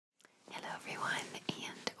everyone,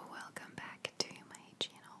 and welcome back to my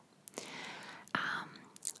channel.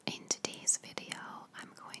 In today's video, I'm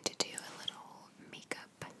going to do a little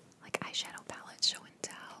makeup, like eyeshadow palette show and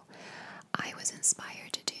tell. I was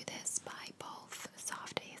inspired to do this by both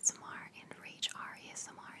Soft ASMR and Rage R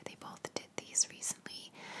ASMR. They both did these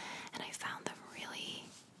recently, and I found them really,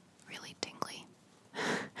 really tingly.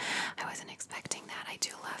 I wasn't expecting that. I do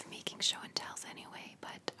love making show and tells anyway, but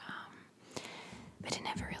it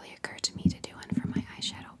never really occurred to me to do one for my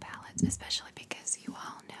eyeshadow palettes, especially because you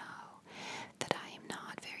all know that I am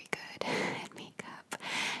not very good at makeup,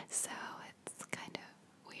 so it's kind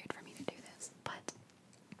of weird for me to do this. But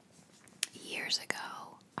years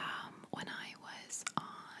ago,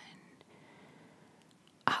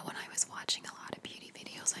 when I was watching a lot of beauty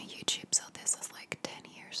videos on YouTube, so this was like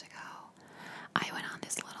 10 years ago, I went on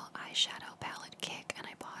this little eyeshadow palette kick, and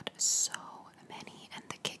I bought so many, and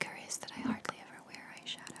the kicker is that I hardly ever wear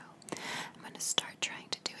eyeshadow. I'm going to start trying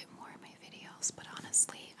to do it more in my videos.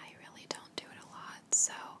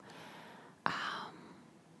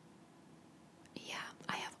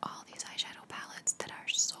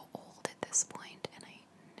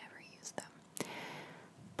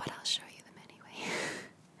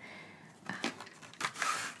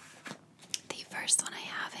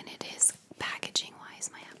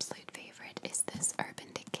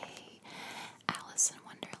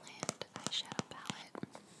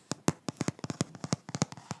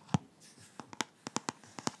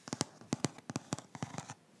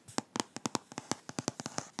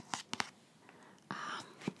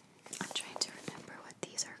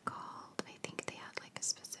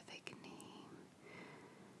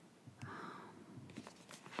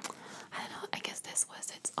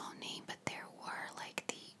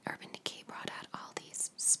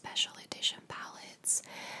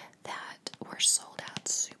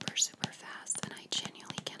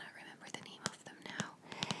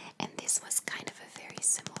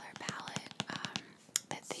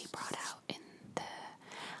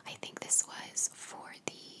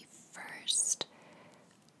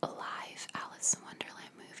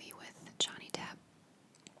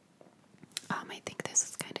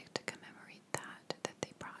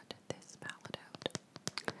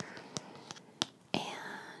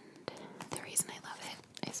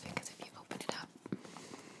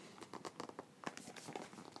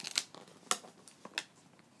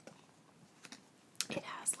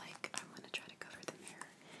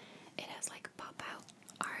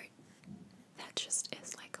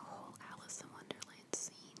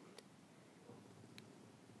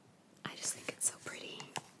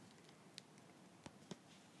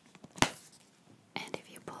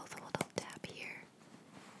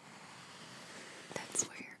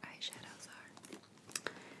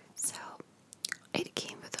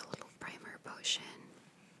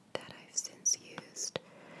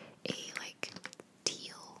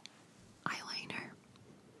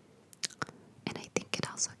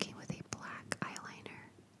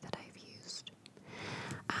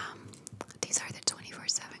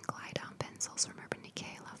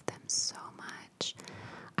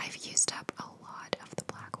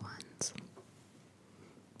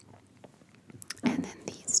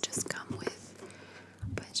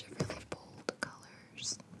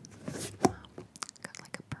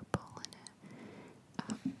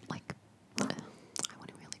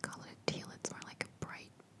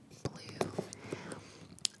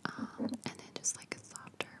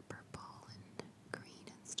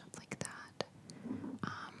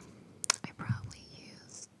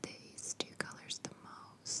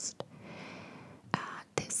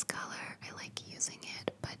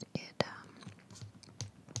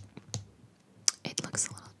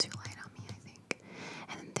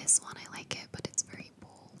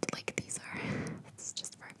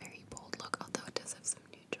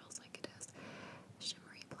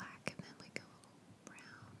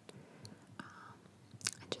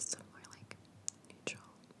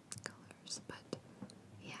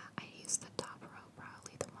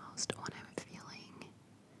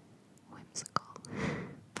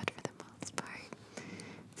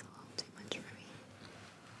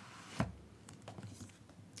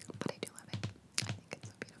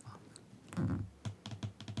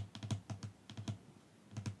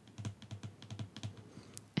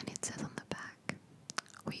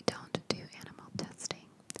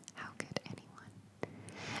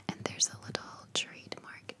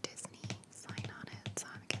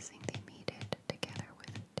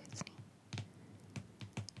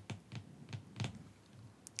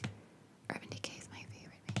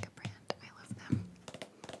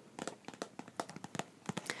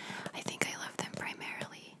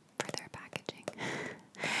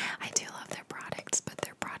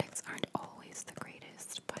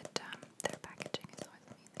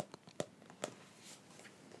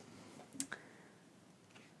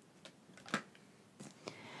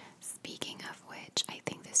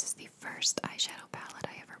 first eyeshadow palette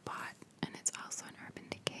I ever bought, and it's also an Urban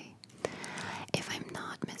Decay. If I'm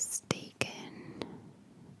not mistaken,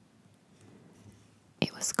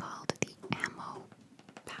 it was called the Ammo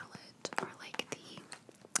palette, or like the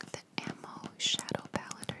Ammo Shadow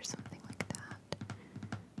palette, or something like that.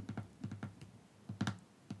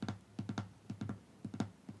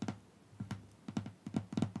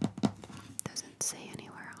 Doesn't say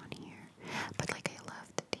anywhere on here, but like I love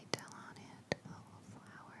the detail on it. The little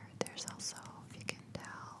flower. There's also, if you can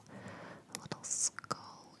tell, a little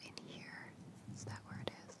skull in here. Is that where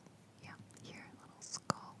it is? Yeah, here, a little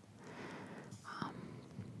skull.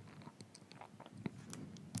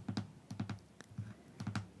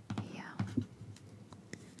 Yeah.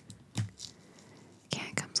 Yeah,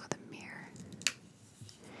 it comes with a mirror.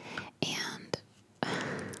 And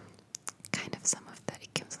kind of some of that,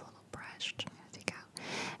 it gives a little brush, which I'm going to take out.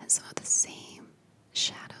 And some of the same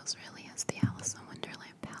shadows, really, as the Alice in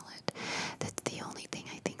Wonderland palette. That's the only thing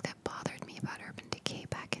I think that bothered me about Urban Decay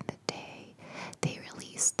back in the day. They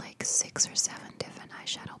released like 6 or 7 different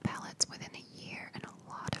eyeshadow palettes within a year, and a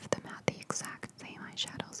lot of them had the exact same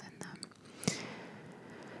eyeshadows in them.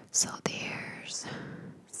 So there's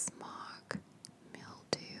Smog,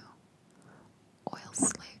 Mildew, Oil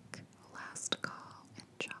Slick, Last Call, and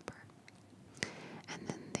Chopper. And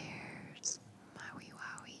then there's Maui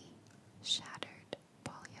Wowie, Shattered,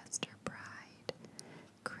 Polyester Bride,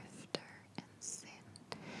 Grifter, and Sin.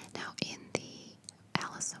 Now in the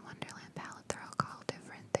Alice in Wonderland palette, they're all called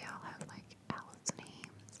different. They all have like Alice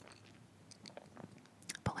names.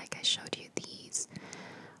 But like I showed you, these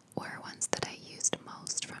were ones that I used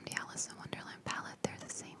most from the Alice in Wonderland palette. They're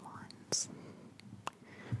the same ones.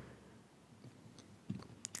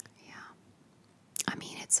 Yeah. I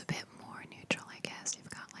mean, it's a bit more neutral, I guess. You've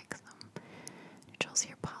got like some neutrals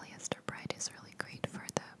here. Polyester Bright is really great for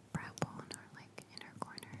the brow bone or like inner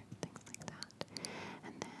corner, things like that.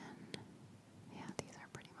 And then, yeah, these are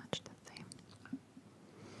pretty much the same.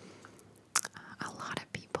 A lot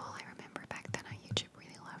of people, I remember back then on YouTube,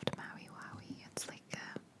 really loved Maui Wowie. It's like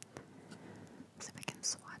let's see if I can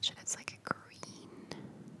swatch it. It's like a green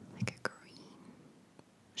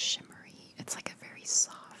shimmery. It's like a very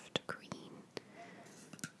soft green.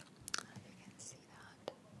 I don't know if you can see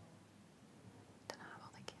that. Don't know how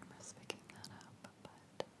the camera's picking that up,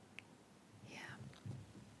 but yeah.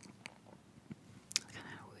 Kind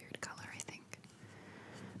of a weird color, I think.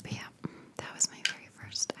 But yeah, that was my very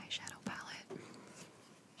first eyeshadow palette.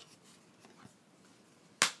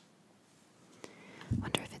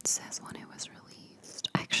 Wonder if it says when it was released.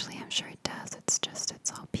 Actually, I'm sure it does. It's just,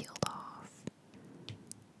 it's all peeled off.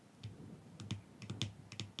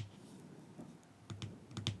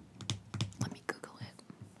 Let me Google it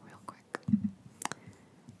real quick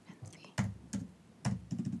and see.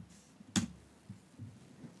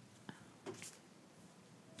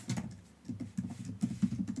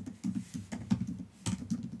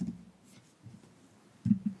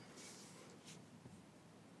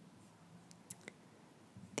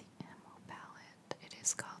 The Ammo palette. It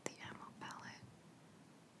is called the Ammo palette.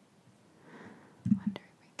 Wonder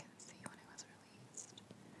if we can see when it was released.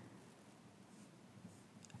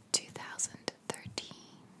 2013.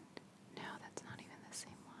 No, that's not even the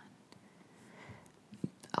same one.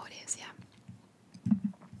 Oh, it is, yeah.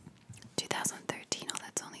 2013. Oh,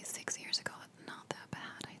 that's only 6 years ago. Not that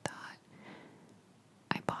bad, I thought.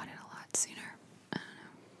 I bought it a lot sooner. I don't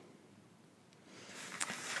know.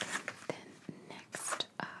 Then next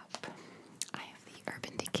up, I have the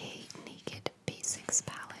Urban Decay Naked Basics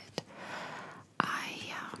palette.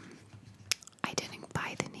 I didn't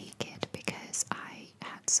buy the Naked because I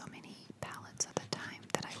had so many palettes at the time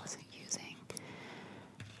that I wasn't using.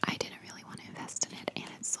 I didn't really want to invest in it, and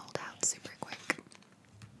it sold out super quick.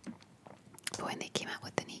 But when they came out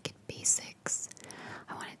with the Naked Basics,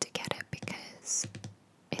 I wanted to get it because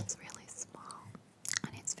it's really small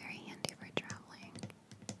and it's very handy for traveling.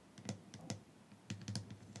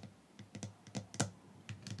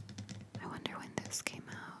 I wonder when this came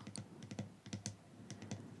out.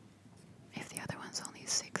 If the other one's only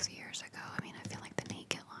 6 years ago. I mean, I feel like the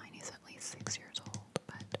Naked line is at least 6 years old,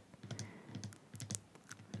 but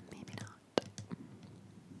maybe not.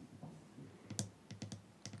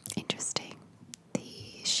 Interesting.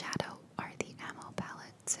 The Shadow, or the Ammo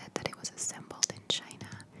palette, said that it was assembled in China.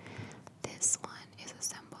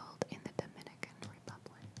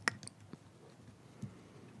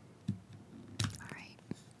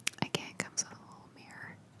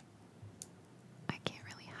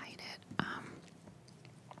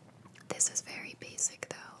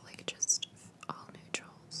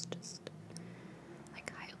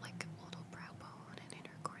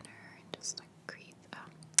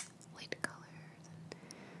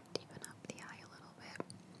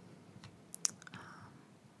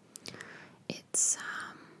 it's,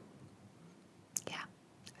 yeah,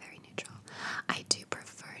 very neutral. I do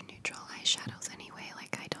prefer neutral eyeshadows anyway.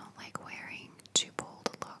 Like, I don't like wearing too bold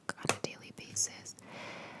a look on a daily basis.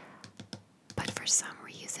 But for some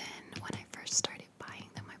reason, when I first started buying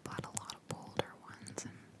them, I bought a lot of bolder ones.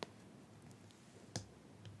 And,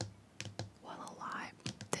 well, a lot.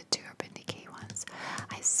 The two Urban Decay ones.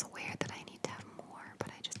 I swear that I need to have more, but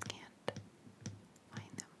I just can't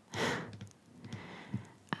find them.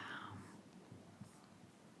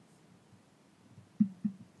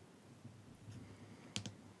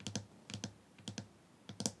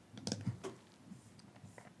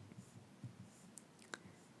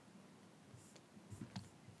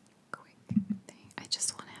 Quick thing. I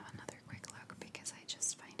just want to have another quick look because I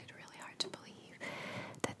just find it really hard to believe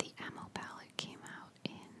that the Ammo palette came out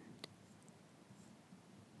in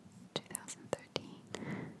 2013.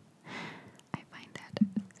 I find that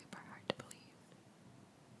super hard to believe.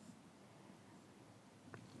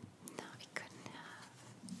 No, it couldn't have.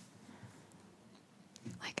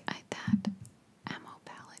 Like, that Ammo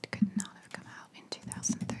palette could not have come out in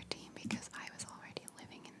 2013 because I was already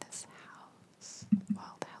living in this house.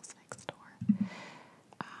 Well, the house next door.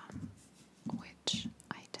 Which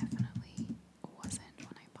I definitely wasn't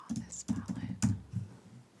when I bought this palette.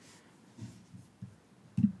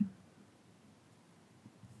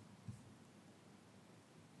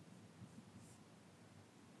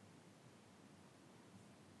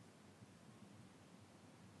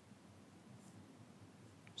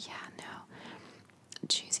 Yeah, no.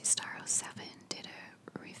 Juicy Star 07 did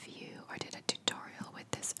a review or did a tutorial with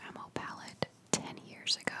this Ammo palette 10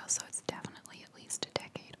 years ago, so it's definitely at least a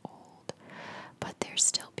decade old. But there's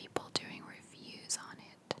still people doing reviews on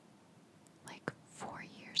it like 4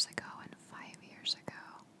 years ago and 5 years ago.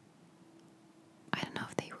 I don't know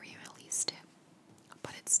if they re-released it,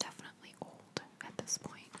 but it's definitely old at this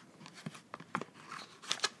point.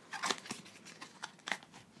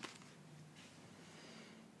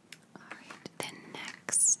 Alright, then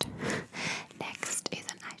next is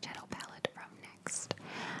an eyeshadow palette from Next.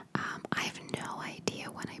 I have no idea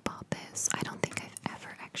when I bought this. I don't think I've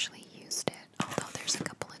ever actually used it, although there's a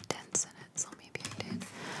couple of dents in it, so maybe I did.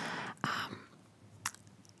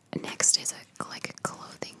 Next is like a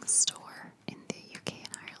clothing store in the UK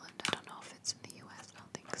and Ireland. I don't know if it's in the US, I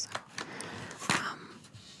don't think so.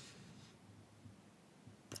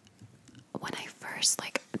 When I first,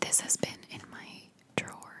 like, this has been in my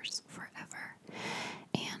drawers forever,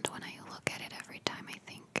 and when I look at it every time I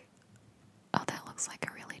think, oh, that looks like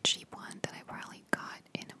a really cheap one that I probably got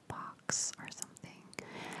in a box or something.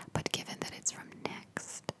 But given that it's from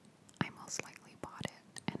Next, I most likely bought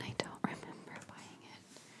it, and I don't remember buying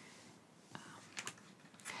it.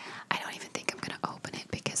 I don't even think I'm gonna open it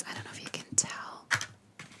because I don't know if you can tell,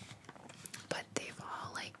 but they've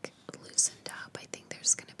all like loosened up. I think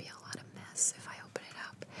there's gonna be a lot of mess if I open it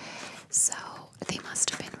up. So they must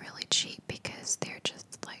have been really cheap because they're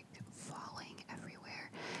just like falling everywhere.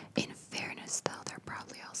 In fairness though, they're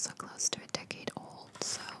probably also close to a decade old,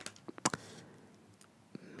 so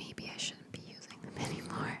maybe I shouldn't be using them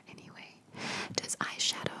anymore. Anyway, does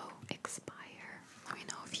eyeshadow expire? Let me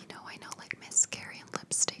know if you know. I know like mascara and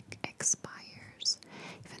lipstick expires,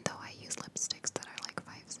 even though I use lipsticks that are like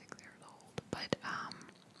 5, 6 years old, but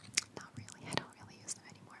not really. I don't really use them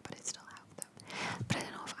anymore, but I still have them. But I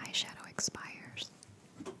don't know if eyeshadow expires.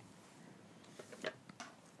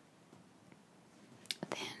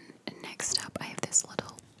 Then next up, I have this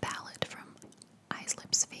little palette from Eyes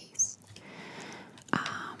Lips Face.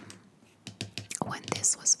 When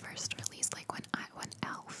this was first released, like when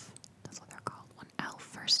Elf, that's what they're called, when Elf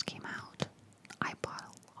first came out, I bought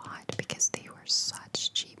a lot because they were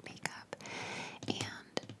such cheap makeup,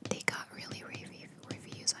 and they got really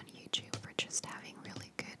reviews on YouTube for just having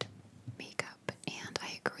really good makeup. And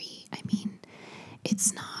I agree. I mean,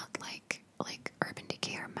 it's not like Urban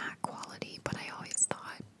Decay or MAC quality, but I always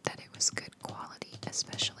thought that it was good quality,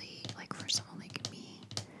 especially like for someone like me.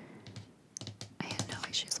 I had no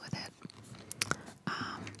issues with it.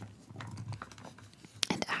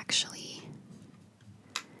 And actually,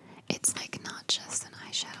 it's like not just an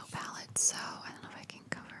eyeshadow palette, so I don't know if I can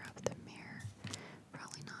cover up the mirror.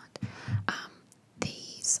 Probably not.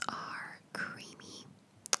 These are creamy,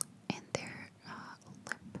 and they're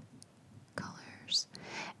lip colors,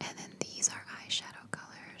 and then these are eyeshadow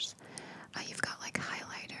colors. You've got like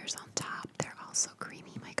highlighters on top. They're also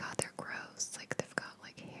creamy. My god, they're gross. Like they've got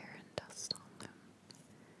like hair and dust on them.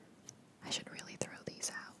 I should really throw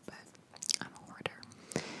these out, but I'm a hoarder.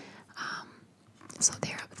 So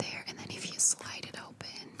they're up there, and then if you slide it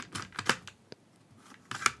open,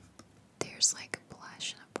 there's like a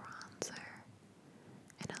blush and a bronzer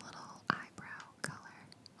and a little eyebrow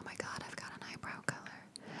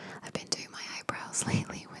this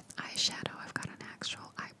lately with eyeshadow. I've got an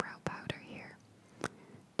actual eyebrow powder here.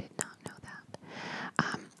 Did not know that.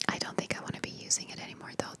 I don't think I want to be using it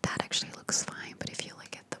anymore though. That actually looks fine, but if you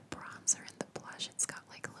look at the bronzer and the blush, it's got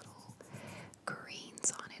like little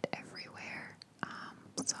greens on it everywhere.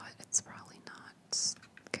 So it's probably not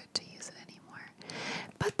good to use it anymore.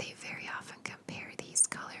 But they very often compare these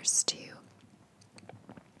colors to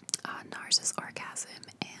NARS's Orgasm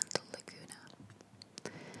and Laguna,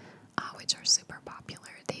 which are super popular.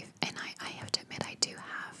 I have to admit, I do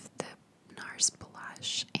have the NARS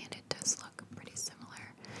blush, and it does look pretty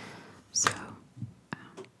similar. So,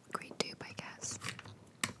 great dupe, I guess.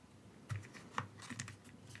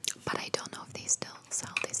 But I don't know if they still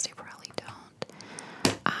sell these. They probably don't.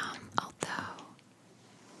 Although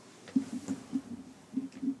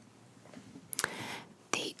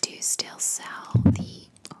they do still sell the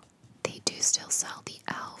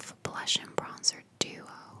e.l.f. blush and bronzer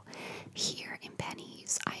duo here in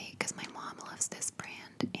Penny's. Because my mom loves this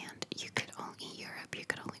brand, and you could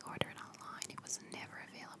only order it online. It was never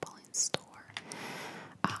available in store.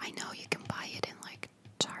 I know you can buy it in like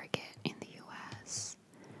Target in the US,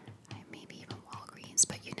 maybe even Walgreens,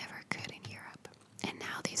 but you never could in Europe. And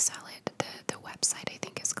now they sell it. The website I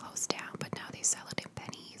think is closed down, but now they sell it in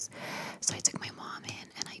Penny's. So I took my mom in,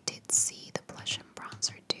 and I did see the blush and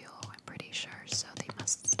bronzer duo. I'm pretty sure, so they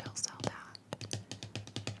must still sell that.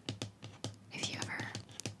 If you ever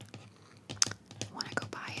want to go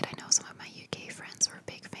buy it, I know some of my UK friends were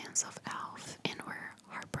big fans of e.l.f. and were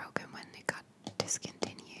heartbroken when it got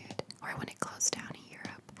discontinued or when it closed down in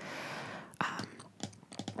Europe.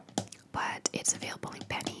 But it's available in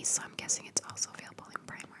Penny's, so I'm guessing it's also available in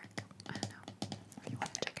Primark. I don't know if you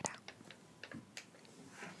want to check it out.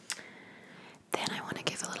 Then I want to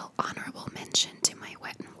give a little honorable mention to my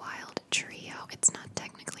Wet n Wild trio. It's not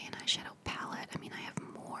technically an eyeshadow palette. I mean, I have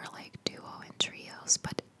more like duo and trios,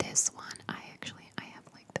 but this one I have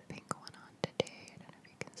like the pink one on today. I don't know if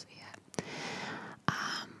you can see it.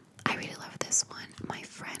 I really love this one. My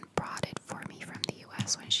friend brought it for me from the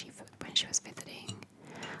US when she was visiting.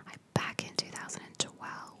 Back in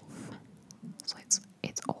 2012. So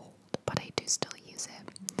it's old, but I do still use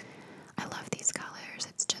it. I love these colors.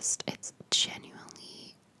 It's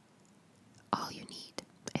genuinely all you need.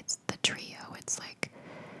 It's the trio. It's like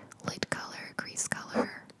lid color, crease color,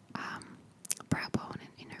 brow bone and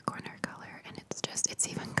inner corner color, and it's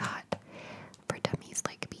even got for dummies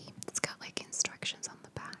like me. It's got like instructions on the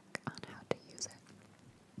back on how to use it.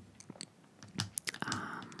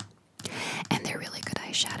 And they're really good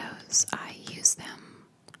eyeshadows. I use them.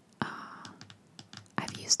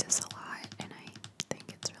 I've used this a lot, and I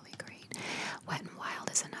think it's really great. Wet n Wild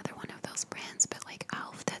is another one of those brands, but like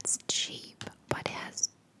e.l.f. that's cheap, but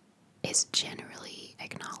is generally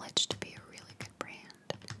acknowledged to be a really good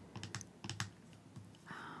brand.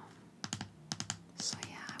 So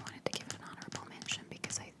yeah, I wanted to give it an honorable mention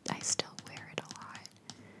because I still wear it a lot.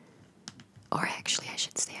 Or actually, I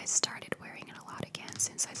should say I started wearing it a lot again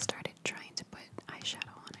since I started trying to put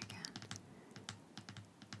eyeshadow on again.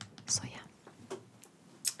 So yeah.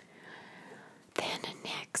 Then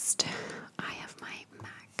next, I have my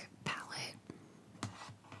MAC palette.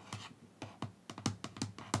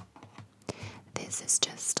 This is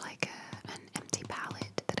just like an empty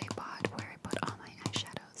palette that I bought where I put all my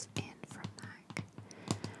eyeshadows in from MAC.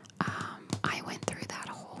 I went through that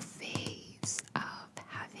whole phase of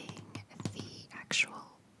having the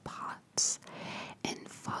actual pots and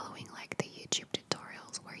following like the YouTube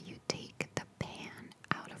tutorials where you take the pan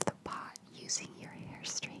out of the pot using your hair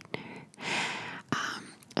straightener.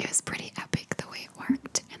 It was pretty epic the way it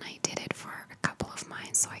worked, and I did it for a couple of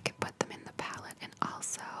mine so I could put them in the palette. And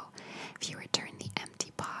also, if you return the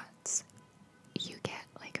empty pots, you get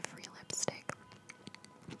like a free lipstick.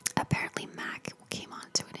 Apparently MAC came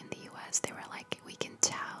onto it in the US. They were like, we can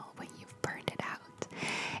tell when you've burned it out,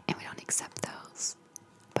 and we don't accept those,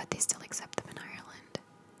 but they still accept them in Ireland.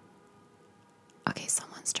 Okay,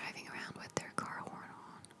 someone's driving around with their car horn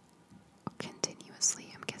on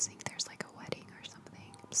continuously. I'm guessing there's like a wedding or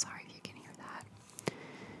something. I'm sorry if you can hear that.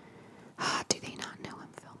 Do they not know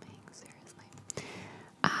I'm filming? Seriously.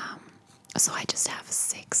 So I just have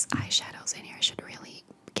 6 eyeshadows in here. I should really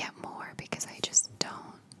get more because I just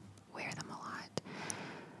don't wear them a lot.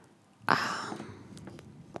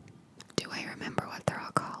 Do I remember what they're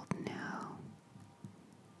all called? No.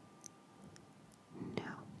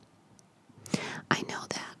 I know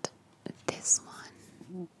that this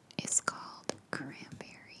one is called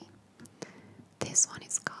Cranberry. This one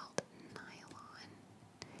is called Nylon.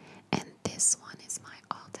 And this one is my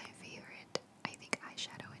all-time favorite, I think,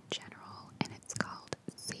 eyeshadow in general, and it's called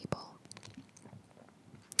Sable.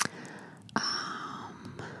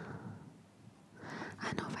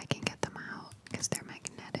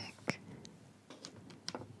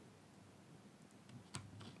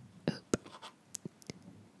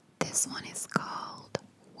 This one is called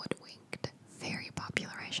Woodwinked. Very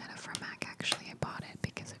popular eyeshadow from MAC. Actually, I bought it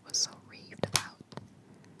because it was so raved about.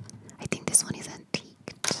 I think this one is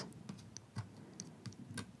antiqued.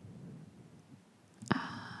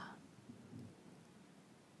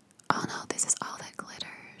 Oh no, this is all that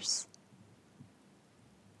glitters.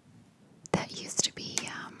 That used to be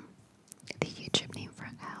the YouTube name for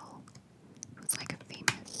Elle. It was like a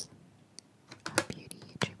famous beauty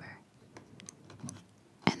YouTuber.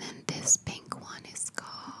 And then this pink one is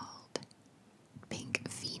called Pink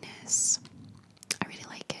Venus. I really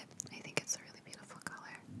like it. I think it's a really beautiful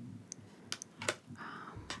color.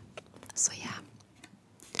 So yeah,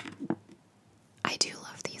 I do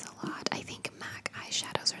love these a lot. I think MAC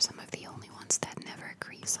eyeshadows are some of the only ones that never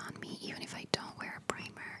crease on me, even if I don't wear a primer.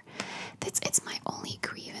 It's my only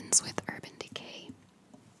grievance with Urban Decay.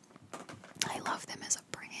 I love them as a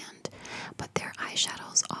brand, but their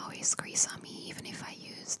eyeshadows always crease on me, even if I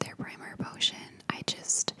use their primer potion.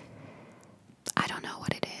 I don't know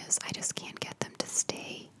what it is. I just can't get them to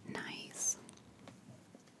stay nice.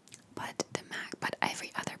 But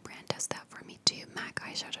every other brand does that for me too. MAC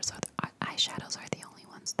eyeshadows are the only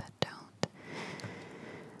ones that don't.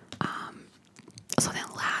 So then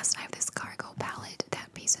last, I have this cargo palette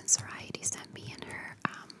that Peace and Variety sent me in her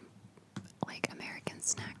like American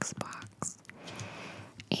Snacks box.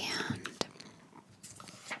 And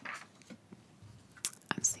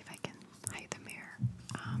let's see if I can hide the mirror.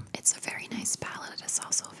 It's a very nice palette. It's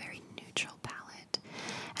also a very neutral palette,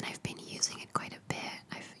 and I've been using it quite a bit.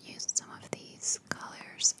 I've used some of these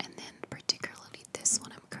colors, and then particularly this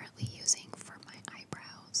one I'm currently using for my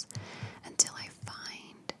eyebrows until I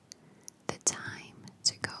find the time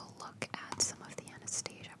to go look at some of the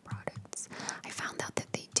Anastasia products. I found out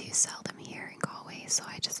that they do sell them here in Galway, so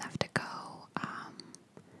I just have to go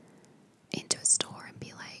into a store and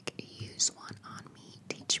be like, use one on me,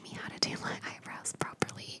 teach me how to do my eyebrows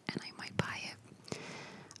properly, and I might buy it.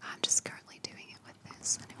 I'm just currently doing it with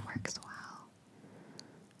this, and it works well.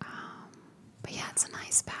 But yeah, it's a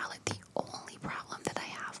nice palette. The only problem that I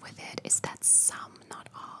have with it is that some, not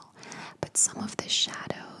all, but some of the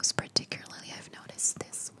shadows, particularly I've noticed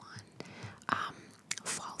this one,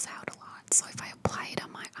 falls out a lot. So if I apply it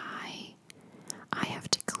on my eye, I have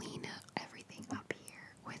to clean everything up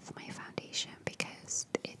here with my foundation because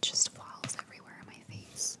it just falls everywhere on my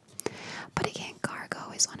face. But again,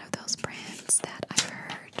 Cargo is one of those brands that I've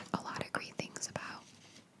heard a lot of great things about.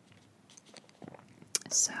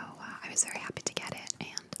 So I was very happy to get it,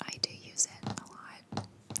 and I do use it a lot.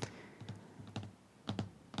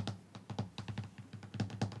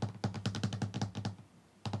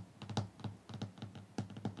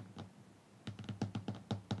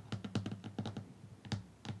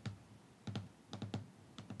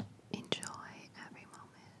 Enjoy every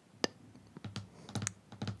moment.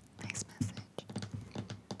 Nice message.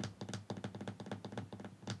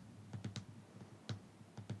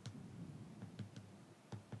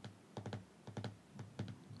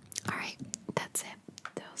 Alright, that's it.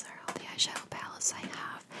 Those are all the eyeshadow palettes I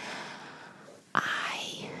have.